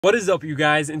What is up, you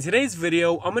guys? In today's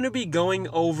video, I'm going to be going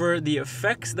over the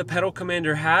effects the pedal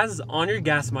commander has on your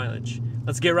gas mileage.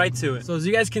 Let's get right to it. So as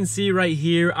you guys can see right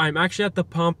here, I'm actually at the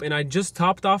pump and I just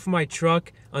topped off my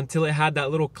truck until it had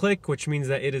that little click, which means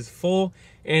that it is full.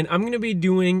 And I'm going to be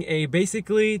doing a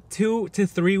basically 2 to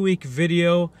 3 week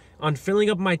video on filling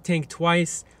up my tank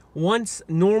twice. Once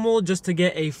normal, just to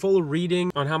get a full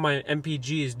reading on how my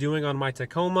MPG is doing on my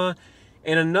Tacoma.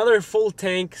 And another full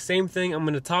tank, same thing. I'm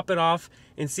going to top it off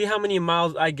and see how many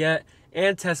miles I get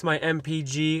and test my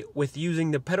MPG with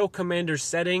using the pedal commander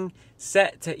setting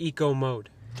set to eco mode.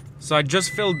 So I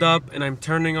just filled up and I'm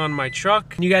turning on my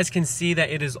truck. You guys can see that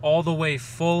it is all the way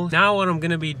full. Now what I'm going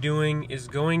to be doing is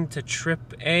going to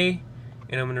trip A,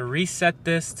 and I'm going to reset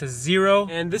this to 0.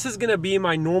 And this is going to be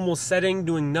my normal setting,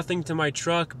 doing nothing to my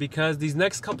truck, because these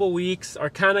next couple weeks are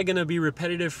kind of going to be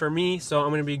repetitive for me. So I'm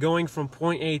going to be going from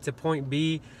point A to point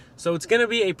B. So it's going to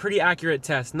be a pretty accurate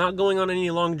test, not going on any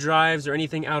long drives or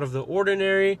anything out of the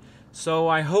ordinary. So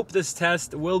I hope this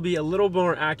test will be a little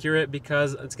more accurate,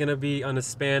 because it's going to be on a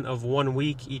span of 1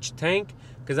 week each tank,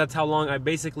 because that's how long I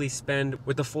basically spend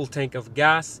with a full tank of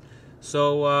gas.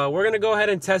 So we're going to go ahead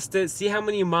and test it, see how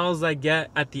many miles I get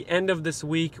at the end of this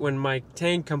week when my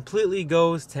tank completely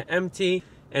goes to empty.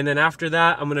 And then after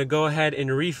that, I'm going to go ahead and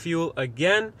refuel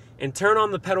again and turn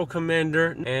on the pedal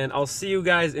commander. And I'll see you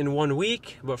guys in 1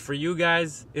 week. But for you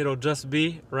guys, it'll just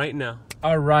be right now.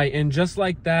 All right, and just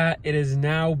like that, it has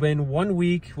now been 1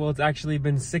 week. Well, it's actually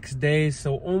been 6 days,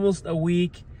 so almost a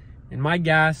week. And my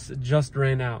gas just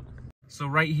ran out. So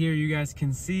right here, you guys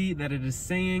can see that it is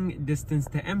saying distance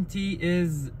to empty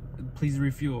is please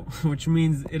refuel, which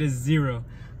means it is 0.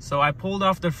 So I pulled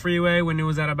off the freeway when it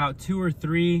was at about 2 or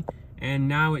 3, and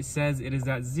now it says it is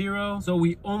at 0. So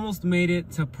we almost made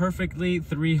it to perfectly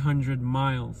 300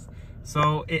 miles.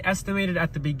 So it estimated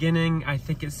at the beginning, I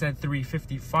think it said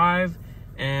 355,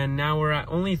 and now we're at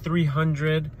only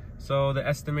 300. So the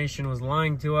estimation was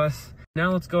lying to us.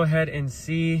 Now let's go ahead and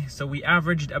see. So we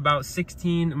averaged about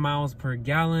 16 miles per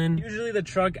gallon. Usually the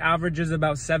truck averages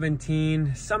about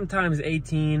 17, sometimes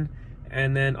 18.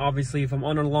 And then obviously if I'm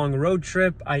on a long road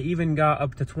trip, I even got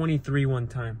up to 23 one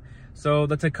time. So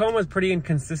the Tacoma is pretty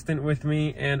inconsistent with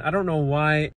me, and I don't know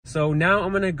why. So now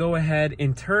I'm gonna go ahead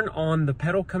and turn on the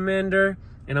pedal commander,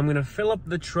 and I'm gonna fill up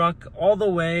the truck all the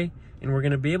way, and we're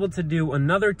gonna be able to do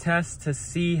another test to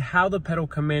see how the pedal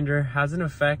commander has an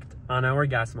effect on our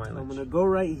gas mileage. I'm gonna go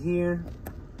right here,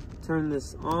 turn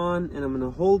this on, and I'm gonna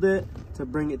hold it to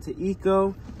bring it to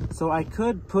eco. So I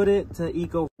could put it to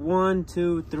eco 1,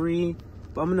 2, 3,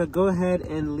 but I'm gonna go ahead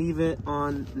and leave it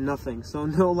on nothing. So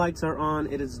no lights are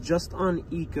on, it is just on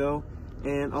eco,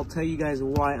 and I'll tell you guys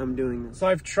why I'm doing this. So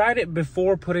I've tried it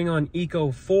before putting on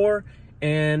eco 4,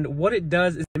 and what it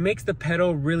does is it makes the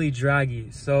pedal really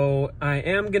draggy. So I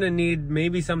am gonna need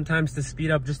maybe sometimes to speed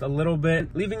up just a little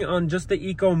bit. Leaving it on just the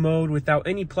eco mode without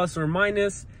any plus or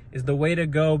minus is the way to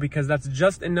go, because that's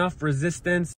just enough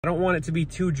resistance. I don't want it to be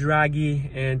too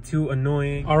draggy and too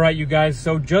annoying. All right, you guys,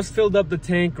 so just filled up the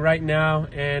tank right now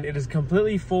and it is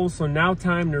completely full. So now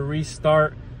time to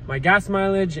restart my gas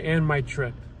mileage and my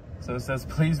trip. So it says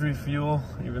please refuel,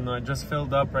 even though I just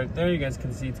filled up right there. You guys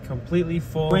can see it's completely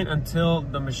full. Wait until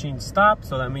the machine stops,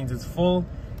 so that means it's full.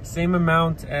 Same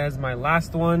amount as my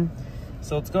last one.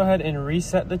 So let's go ahead and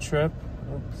reset the trip.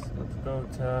 Oops, let's go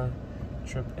to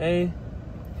trip A,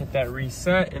 hit that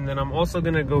reset, and then I'm also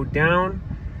gonna go down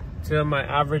to my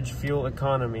average fuel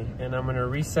economy, and I'm gonna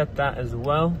reset that as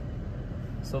well.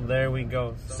 So there we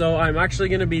go. So I'm actually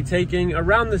gonna be taking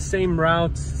around the same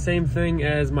route, same thing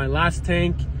as my last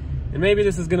tank. And maybe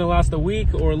this is gonna last a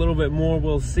week or a little bit more,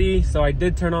 we'll see. So I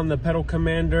did turn on the pedal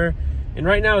commander, and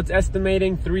right now it's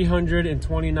estimating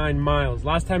 329 miles.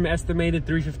 Last time it estimated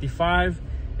 355,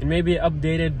 and maybe it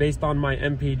updated based on my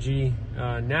MPG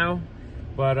now.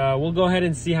 But we'll go ahead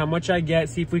and see how much I get,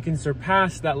 see if we can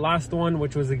surpass that last one,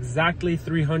 which was exactly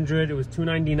 300, it was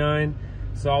 299.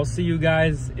 So I'll see you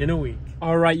guys in a week.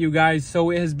 All right, you guys, so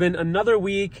it has been another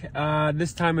week.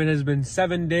 This time it has been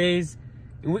 7 days.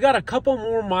 And we got a couple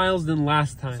more miles than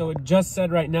last time. So it just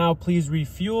said right now, please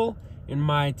refuel. And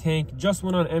my tank just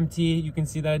went on empty. You can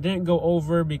see that I didn't go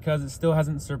over because it still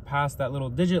hasn't surpassed that little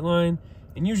digit line.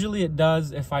 And usually it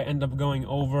does if I end up going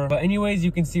over. But anyways,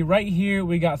 you can see right here,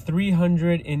 we got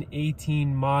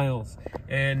 318 miles.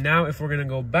 And now if we're gonna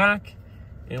go back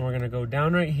and we're gonna go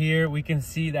down right here, we can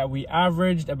see that we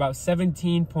averaged about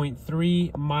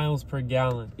 17.3 miles per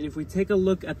gallon. And if we take a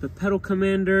look at the pedal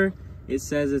commander, it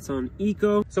says it's on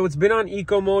eco. So it's been on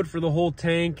eco mode for the whole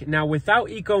tank. Now without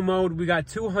eco mode, we got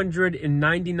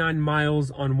 299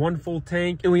 miles on one full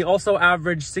tank, and we also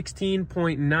averaged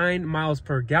 16.9 miles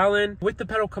per gallon. With the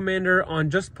pedal commander on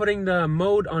just putting the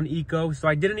mode on eco, so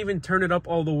I didn't even turn it up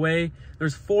all the way.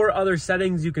 There's 4 other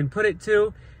settings you can put it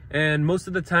to, and most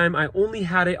of the time I only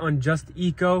had it on just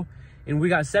eco, and we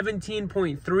got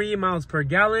 17.3 miles per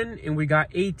gallon, and we got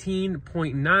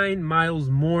 18.9 miles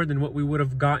more than what we would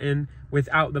have gotten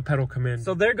without the pedal command.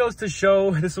 So there goes to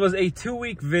show, this was a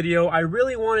 2-week video. I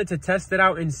really wanted to test it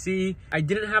out and see. I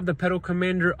didn't have the pedal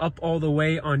commander up all the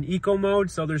way on eco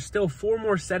mode, so there's still 4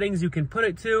 more settings you can put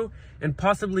it to and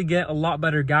possibly get a lot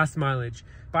better gas mileage.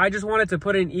 But I just wanted to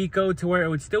put in eco to where it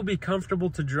would still be comfortable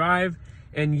to drive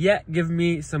and yet give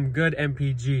me some good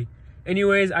MPG.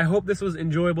 Anyways, I hope this was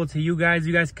enjoyable to you guys.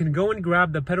 You guys can go and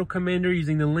grab the pedal commander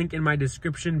using the link in my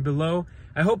description below.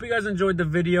 I hope you guys enjoyed the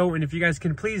video, and if you guys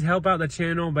can please help out the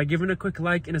channel by giving a quick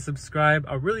like and a subscribe,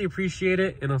 I'll really appreciate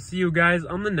it, and I'll see you guys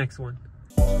on the next one.